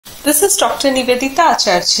This is Dr. Nivedita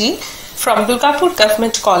Acharji from Durgapur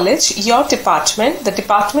Government College, your department, the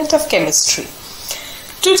Department of Chemistry.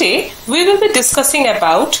 Today, we will be discussing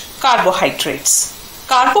about carbohydrates.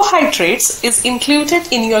 Carbohydrates is included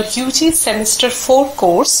in your UG Semester 4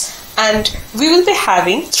 course, and we will be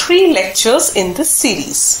having 3 lectures in this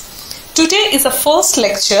series. Today is the first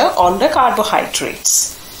lecture on the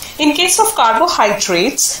carbohydrates. In case of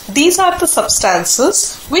carbohydrates, these are the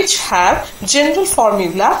substances which have general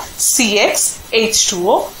formula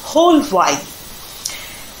CxH2O whole Y.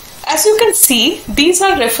 As you can see, these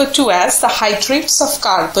are referred to as the hydrates of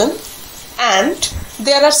carbon, and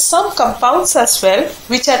there are some compounds as well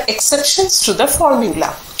which are exceptions to the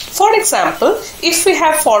formula. For example, if we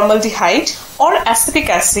have formaldehyde or acetic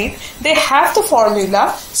acid, they have the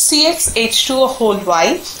formula CxH2O whole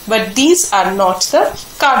Y, but these are not the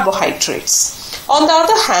carbohydrates. On the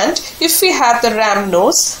other hand, if we have the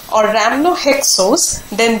rhamnose or rhamnohexose,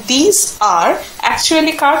 then these are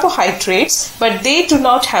actually carbohydrates, but they do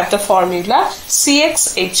not have the formula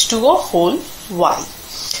CxH2O whole Y.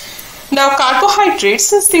 Now, carbohydrates,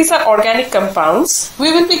 since these are organic compounds,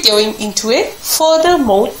 we will be going into a further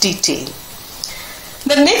more detail.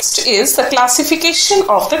 The next is the classification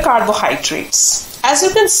of the carbohydrates. As you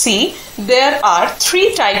can see, there are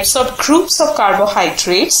 3 types of groups of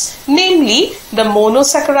carbohydrates, namely the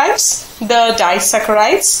monosaccharides, the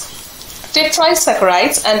disaccharides,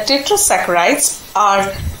 tetrisaccharides and tetrasaccharides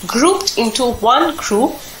are grouped into one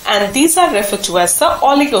group, and these are referred to as the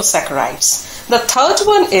oligosaccharides. The third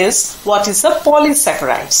one is what is the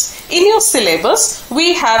polysaccharides. In your syllabus,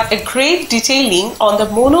 we have a great detailing on the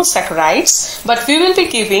monosaccharides, but we will be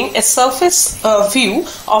giving a surface view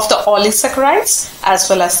of the oligosaccharides as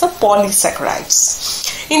well as the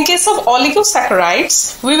polysaccharides. In case of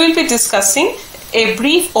oligosaccharides, we will be discussing a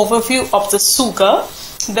brief overview of the sugar,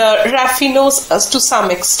 the raffinose to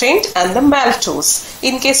some extent, and the maltose.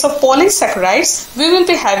 In case of polysaccharides, we will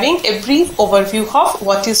be having a brief overview of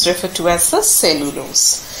what is referred to as the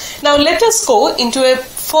cellulose. Now let us go into a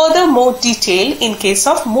further more detail in case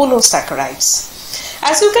of monosaccharides.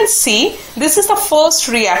 As you can see, this is the first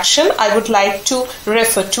reaction I would like to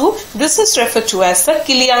refer to. This is referred to as the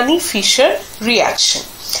Killiani-Fischer reaction.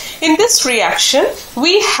 In this reaction,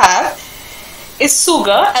 we have is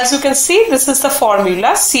sugar. As you can see, this is the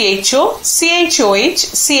formula CHO, CHOH,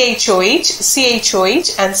 CHOH,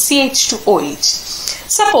 CHOH and CH2OH.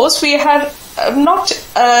 Suppose we have not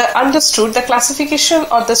understood the classification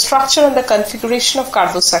or the structure and the configuration of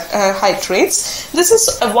carbohydrates. This is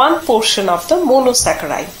one portion of the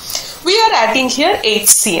monosaccharide. We are adding here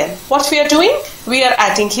HCN. What we are doing? We are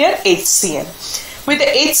adding here HCN. With the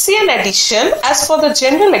HCN addition, as for the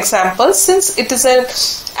general example, since it is an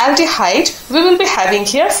aldehyde, we will be having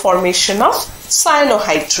here formation of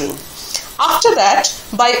cyanohydrine. After that,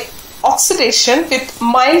 by oxidation, with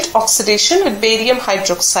mild oxidation with barium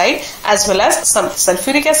hydroxide as well as some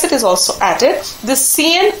sulfuric acid is also added, this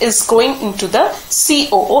CN is going into the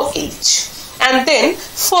COOH. And then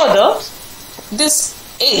further, this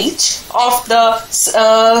H of the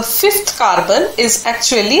 5th carbon is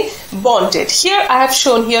actually bonded. Here I have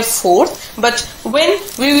shown here 4th, but when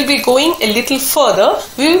we will be going a little further,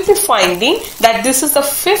 we will be finding that this is the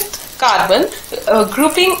 5th carbon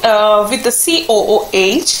grouping with the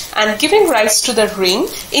COOH and giving rise to the ring.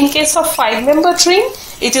 In case of 5-membered ring,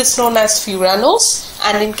 it is known as furanose,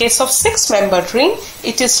 and in case of 6-membered ring,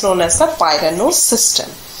 it is known as the pyranose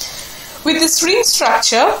system. With this ring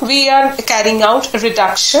structure, we are carrying out a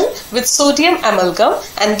reduction with sodium amalgam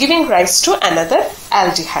and giving rise to another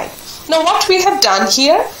aldehyde. Now what we have done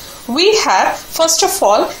here, we have first of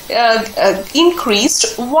all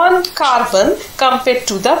increased 1 carbon compared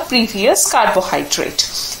to the previous carbohydrate.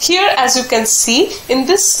 Here, as you can see, in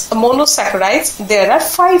this monosaccharides there are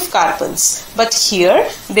 5 carbons, but here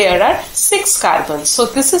there are 6 carbons. So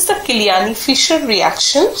this is the Killiani-Fischer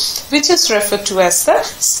reaction, which is referred to as the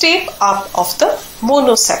step up of the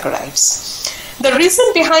monosaccharides. The reason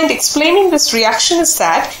behind explaining this reaction is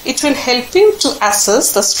that it will help you to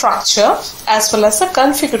assess the structure as well as the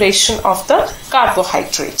configuration of the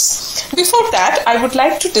carbohydrates. Before that, I would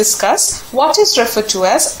like to discuss what is referred to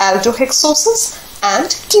as aldohexosis and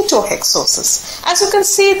ketohexosis. As you can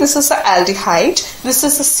see, this is the aldehyde, this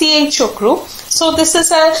is the CHO group, so this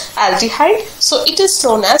is an aldehyde, so it is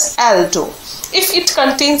known as aldo. If it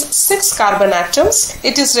contains 6 carbon atoms,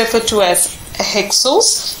 it is referred to as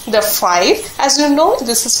hexose. The 5, as you know,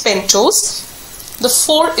 this is pentose. The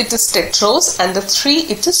 4, it is tetrose, and the 3,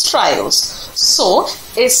 it is triose. So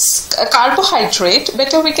is a carbohydrate,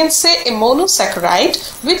 better we can say a monosaccharide,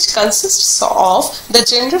 which consists of the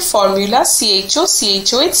general formula CHO,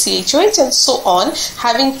 CHOH, CHOH and so on,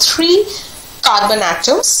 having 3 carbon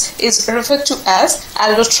atoms, is referred to as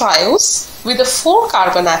aldotriose. With the 4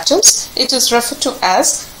 carbon atoms, it is referred to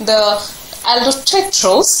as the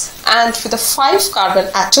aldotetrose, and with the 5 carbon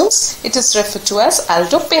atoms, it is referred to as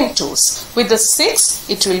aldopentose. With the 6,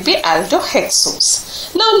 it will be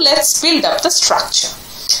aldohexose. Now let's build up the structure.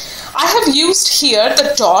 I have used here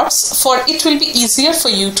the dots, for it will be easier for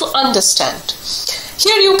you to understand.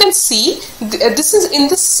 Here you can see, this is in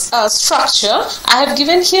this structure, I have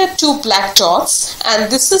given here 2 black dots, and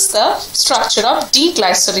this is the structure of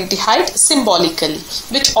D-glyceridihide symbolically.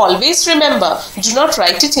 But always remember, do not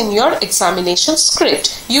write it in your examination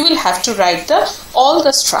script. You will have to write all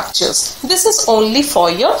the structures. This is only for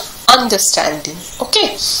your understanding.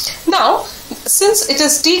 Okay. Now, since it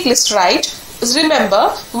is D-glyceride,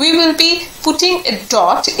 remember, we will be putting a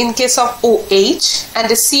dot in case of OH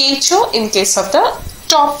and a CHO in case of the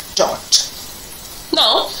top dot.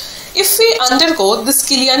 Now, if we undergo this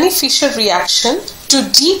Killiani-Fischer reaction to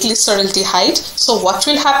D-glyceraldehyde, so what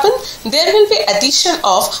will happen? There will be addition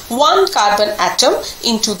of 1 carbon atom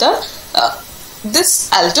into this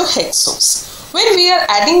aldohexose. When we are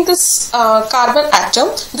adding this carbon atom,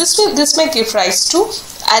 this may give rise to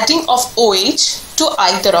adding of OH to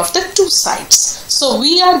either of the 2 sides. So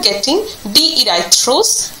we are getting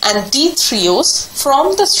D-erythrose and D-threose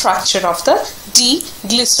from the structure of the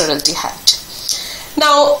D-glyceraldehyde.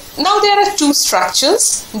 Now there are 2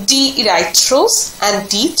 structures, D-erythrose and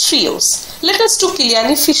D-threose. Let us do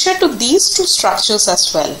Killiani-Fischer to these 2 structures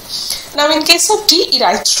as well. Now in case of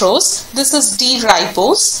D-erythrose, this is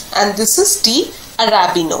D-ribose and this is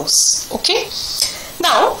D-arabinose. Okay.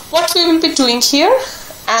 Now what we will be doing here,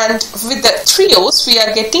 and with the threose we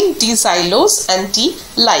are getting D-xylose and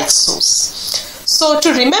D-lyxose. So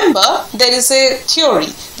to remember, there is a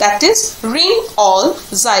theory, that is ring all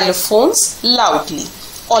xylophones loudly.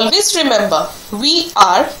 Always remember, we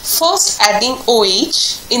are first adding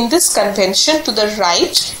OH in this convention to the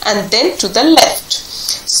right and then to the left.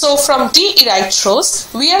 So from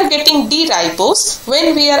D-erythrose, we are getting D-ribose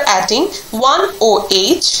when we are adding 1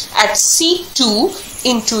 OH at C2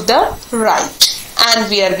 into the right. And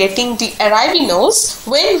we are getting D-arabinose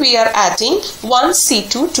when we are adding 1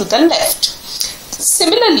 C2 to the left.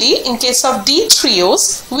 Similarly, in case of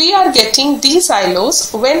D-threose, we are getting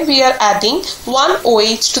D-xylose when we are adding 1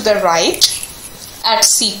 OH to the right at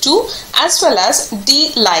C2, as well as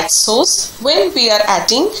D-lyxose when we are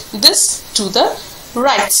adding this to the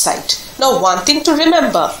right side. Now one thing to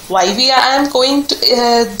remember, why I am going to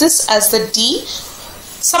this as the D.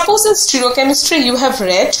 Suppose in stereochemistry you have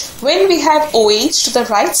read, when we have OH to the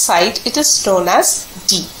right side, it is known as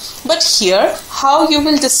D. But here, how you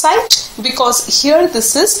will decide? Because here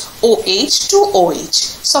this is OH to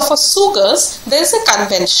OH. So for sugars, there is a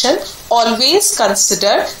convention, always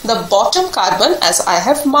consider the bottom carbon as I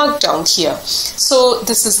have marked down here. So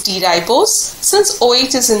this is D-ribose, since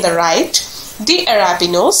OH is in the right,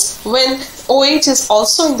 D-arabinose, when OH is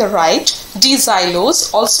also in the right,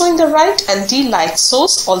 D-xylose also in the right, and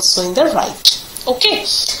D-lyxose also in the right. Okay.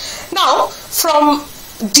 Now from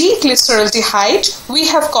D-glyceraldehyde, we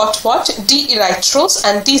have got what? D-erythrose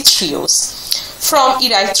and D-threose. From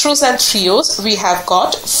erythrose and threose, we have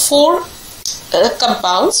got 4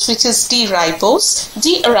 compounds, which is D-ribose,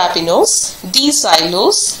 D-arabinose,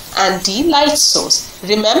 D-xylose and D-lyxose.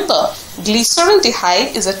 Remember,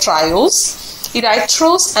 glyceraldehyde is a triose,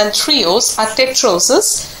 erythrose and threose are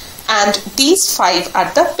tetroses, and these 5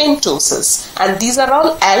 are the pentoses, and these are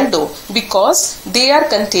all aldo because they are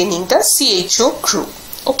containing the CHO group.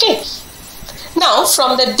 Okay. Now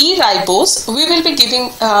from the D-ribose, we will be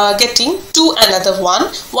getting another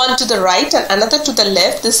one to the right and another to the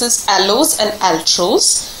left. This is allose and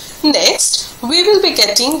altrose. Next, we will be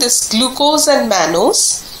getting this glucose and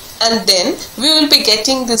mannose, and then we will be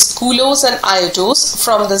getting this glucose and iodose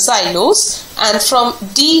from the xylose, and from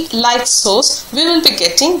D-lyxose we will be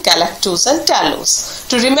getting galactose and talose.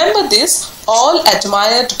 To remember this, all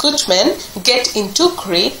admired good men get into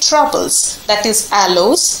great troubles. That is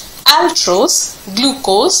allose, altrose,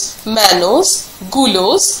 glucose, mannose,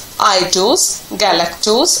 gulose, iodose,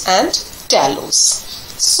 galactose and talose.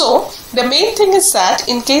 So the main thing is that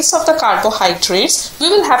in case of the carbohydrates, we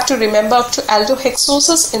will have to remember up to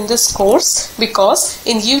aldohexoses in this course, because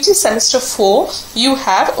in UG semester 4 you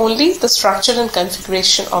have only the structure and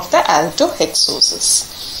configuration of the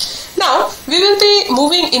aldohexoses. Now we will be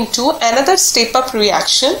moving into another step up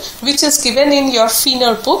reaction which is given in your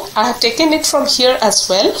Finer book. I have taken it from here as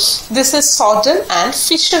well. This is Sodden and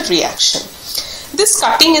Fischer reaction. This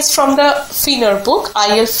cutting is from the Finer book,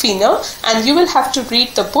 IL Finer, and you will have to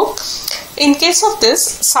read the book. In case of this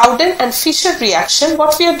Sodden and Fischer reaction,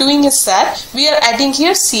 what we are doing is that we are adding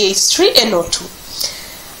here CH3NO2.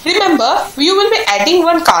 Remember, you will be adding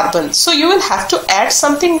one carbon, so you will have to add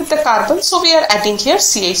something with the carbon. So we are adding here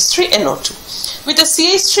CH3NO2. With the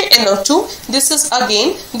CH3NO2, this is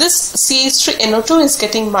again, this CH3NO2 is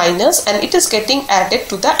getting minus and it is getting added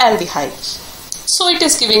to the aldehyde. So it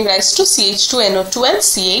is giving rise to CH2NO2 and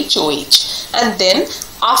CHOH. And then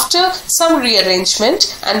after some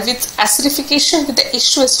rearrangement and with acidification with the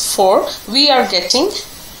H2S4, we are getting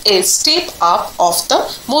a step up of the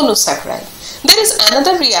monosaccharide. There is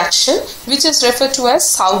another reaction which is referred to as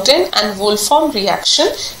Sodden and Wolfram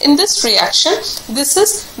reaction. In this reaction, this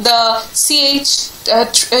is the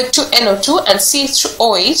CH2NO2 and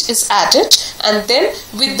CH2OH is added, and then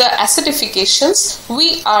with the acidifications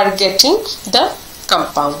we are getting the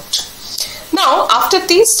compound. Now after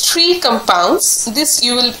these three compounds, this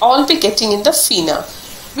you will all be getting in the Finer.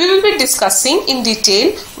 We will be discussing in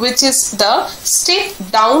detail which is the step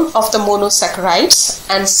down of the monosaccharides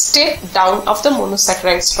and step down of the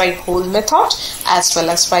monosaccharides by Hole method as well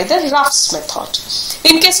as by the Ruff's method.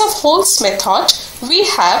 In case of Hole's method, we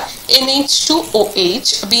have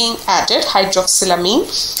NH2OH being added, hydroxylamine.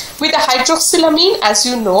 With the hydroxylamine, as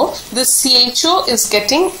you know, this CHO is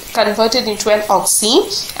getting converted into an oxime,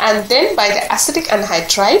 and then by the acetic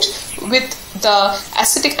anhydride, with the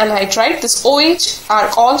acetic anhydride, this OH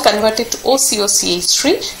are all converted to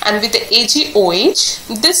OCOCH3, and with the AgOH,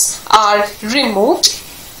 this are removed,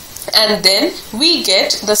 and then we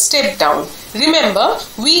get the step down. Remember,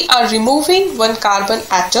 we are removing one carbon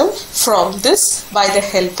atom from this by the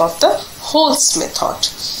help of the Hole's method.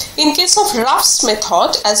 In case of Ruff's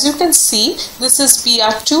method, as you can see, this is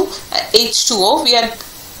Br2H2O. We are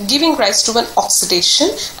giving rise to an oxidation,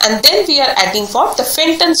 and then we are adding what? The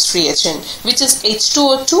Fenton's reagent, which is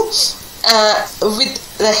H2O2 with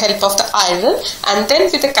the help of the iron, and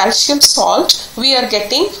then with the calcium salt we are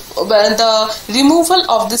getting the removal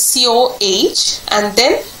of the COH, and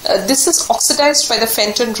then this is oxidized by the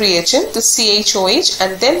Fenton reagent, the CHOH,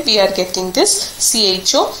 and then we are getting this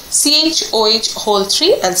CHO, CHOH whole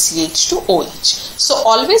 3 and CH2OH. So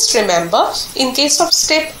always remember, in case of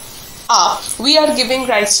step up, we are giving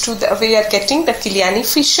rise to we are getting the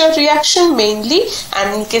Kiliani-Fischer reaction mainly,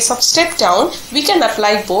 and in case of step down, we can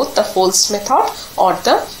apply both the Hole's method or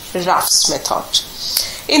the Ruff's method.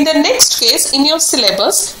 In the next case, in your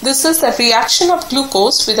syllabus, this is the reaction of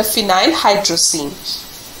glucose with a phenyl hydrazine.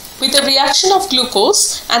 With the reaction of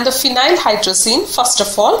glucose and the phenyl hydrazine, first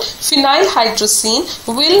of all, phenyl hydrazine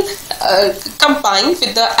will combine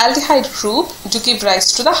with the aldehyde group to give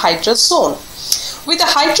rise to the hydrazone. With the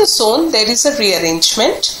hydrazone, there is a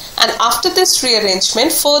rearrangement, and after this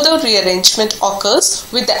rearrangement, further rearrangement occurs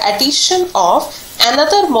with the addition of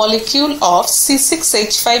another molecule of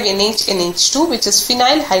C6H5NH2, which is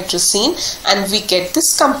phenyl hydrazine, and we get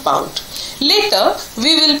this compound. Later,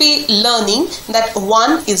 we will be learning that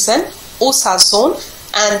one is an osazone,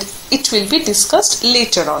 and it will be discussed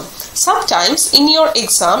later on. Sometimes in your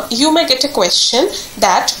exam, you may get a question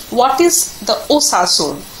that what is the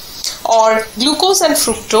osazone? Or glucose and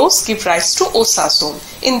fructose give rise to osazone.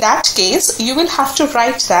 In that case, you will have to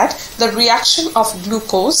write that the reaction of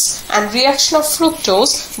glucose and reaction of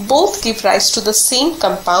fructose both give rise to the same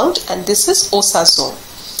compound, and this is osazone.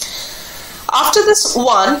 After this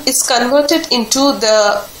one is converted into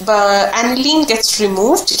the aniline gets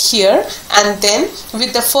removed here, and then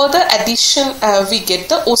with the further addition we get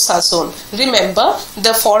the osazone. Remember,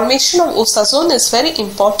 the formation of osazone is very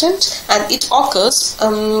important, and it occurs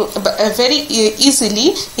very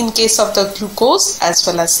easily in case of the glucose as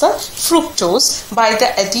well as the fructose by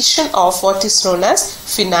the addition of what is known as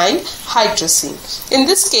phenyl hydrazine. In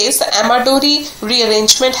this case, the Amadori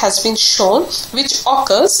rearrangement has been shown, which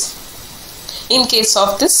occurs in case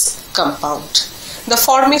of this compound. The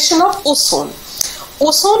formation of ozone.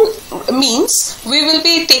 Ozone means we will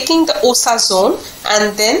be taking the osazone,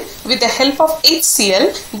 and then with the help of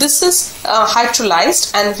HCl, this is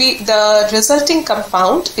hydrolyzed, and the resulting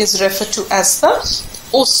compound is referred to as the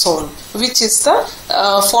ozone, which is the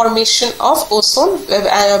formation of ozone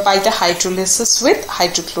by the hydrolysis with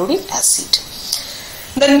hydrochloric acid.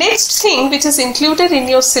 The next thing which is included in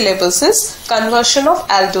your syllabus is conversion of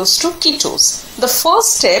aldose to ketose. The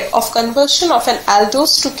first step of conversion of an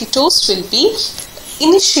aldose to ketose will be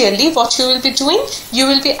initially what you will be doing, you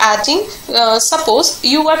will be adding, suppose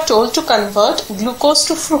you are told to convert glucose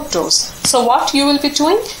to fructose. So what you will be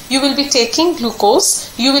doing, you will be taking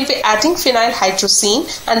glucose, you will be adding phenyl hydrazine,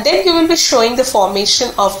 and then you will be showing the formation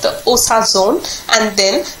of the OSA zone, and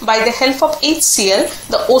then by the help of HCl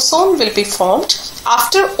the ozone will be formed.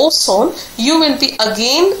 After ozone, you will be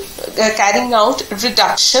again carrying out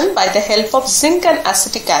reduction by the help of zinc and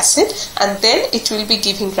acetic acid, and then it will be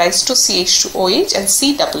giving rise to CH2OH and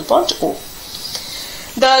C double bond O.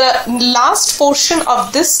 The last portion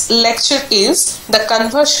of this lecture is the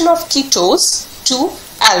conversion of ketose to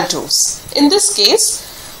aldose. In this case,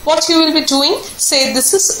 what you will be doing, say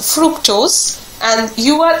this is fructose, and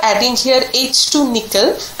you are adding here H2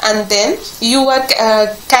 nickel, and then you are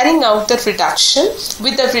carrying out the reduction.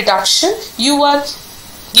 With the reduction, you are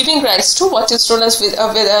giving rise to what is known as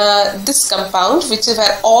this compound, which is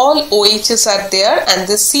where all OHs are there, and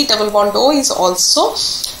this C double bond O is also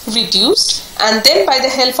reduced, and then by the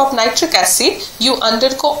help of nitric acid you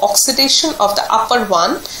undergo oxidation of the upper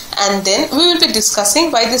one, and then we will be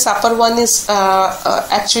discussing why this upper one is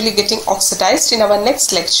actually getting oxidized in our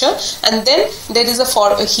next lecture. And then there is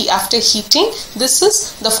after heating, this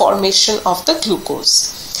is the formation of the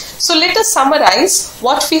glucose. So let us summarize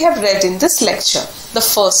what we have read in this lecture. The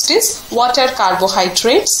first is what are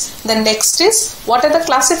carbohydrates. The next is what are the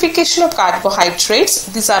classification of carbohydrates.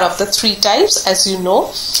 These are of the three types, as you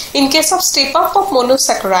know. In case of step up of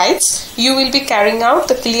monosaccharides, you will be carrying out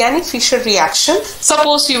the Killiani-Fischer reaction.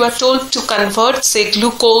 Suppose you are told to convert, say,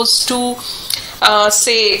 glucose to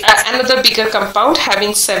another bigger compound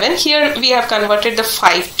having 7. Here we have converted the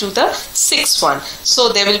 5 to the 6 one.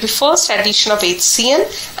 So there will be first addition of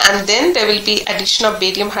HCl, and then there will be addition of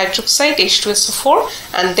barium hydroxide H2SO4,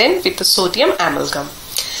 and then with the sodium amalgam.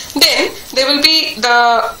 Then there will be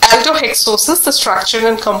the aldohexoses, the structure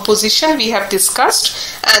and composition we have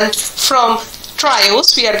discussed, and from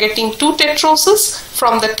triose we are getting 2 tetroses.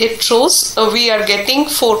 From the tetrose we are getting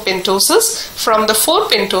 4 pentoses. From the 4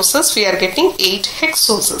 pentoses we are getting 8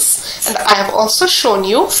 hexoses. And I have also shown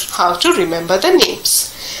you how to remember the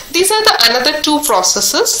names. These are the another 2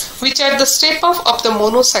 processes which are the step off of the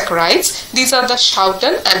monosaccharides. These are the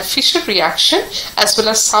Schouten and Fischer reaction, as well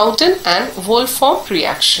as Schouten and Wolfram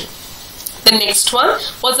reaction. The next one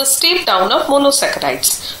was a step down of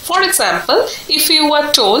monosaccharides. For example, if you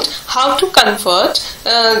were told how to convert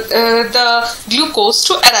the glucose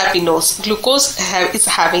to arabinose. Glucose is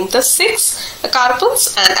having the 6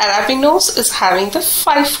 carbons and arabinose is having the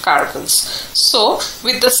 5 carbons. So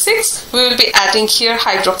with the 6 we will be adding here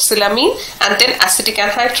hydroxylamine and then acetic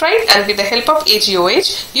anhydride, and with the help of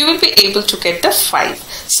AgOH you will be able to get the 5.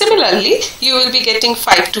 Similarly, you will be getting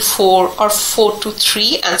 5 to 4 or 4 to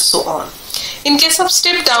 3 and so on. In case of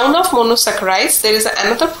step down of monosaccharides, there is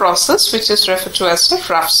another process which is referred to as the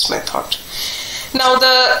Ruff's method. Now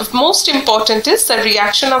the most important is the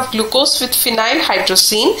reaction of glucose with phenyl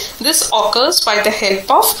hydrazine. This occurs by the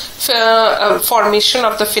help of formation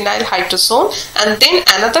of the phenyl hydrazone, and then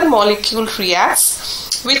another molecule reacts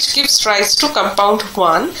which gives rise to compound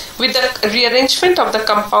 1. With the rearrangement of the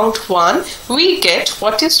compound 1, we get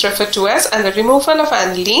what is referred to as the removal of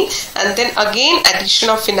aniline, and then again addition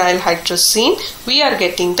of phenyl hydrazine, we are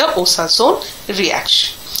getting the OSA zone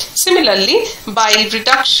reaction. Similarly, by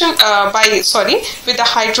reduction, with the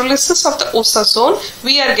hydrolysis of the OSA zone,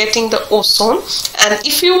 we are getting the ozone. And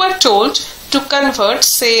if you were told to convert,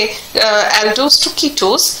 say, aldose to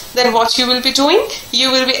ketose, then what you will be doing?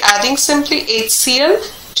 You will be adding simply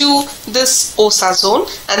HCl to this OSA zone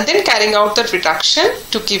and then carrying out the reduction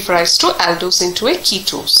to give rise to aldose into a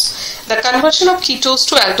ketose. The conversion of ketose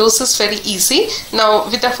to aldose is very easy. Now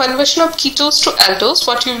with the conversion of ketose to aldose,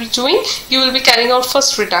 what you will be doing? You will be carrying out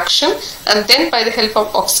first reduction and then by the help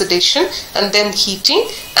of oxidation and then heating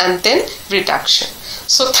and then reduction.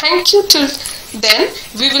 So thank you. Till then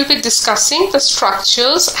we will be discussing the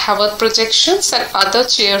structures, Haworth projections and other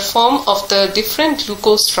chair form of the different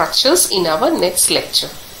glucose structures in our next lecture.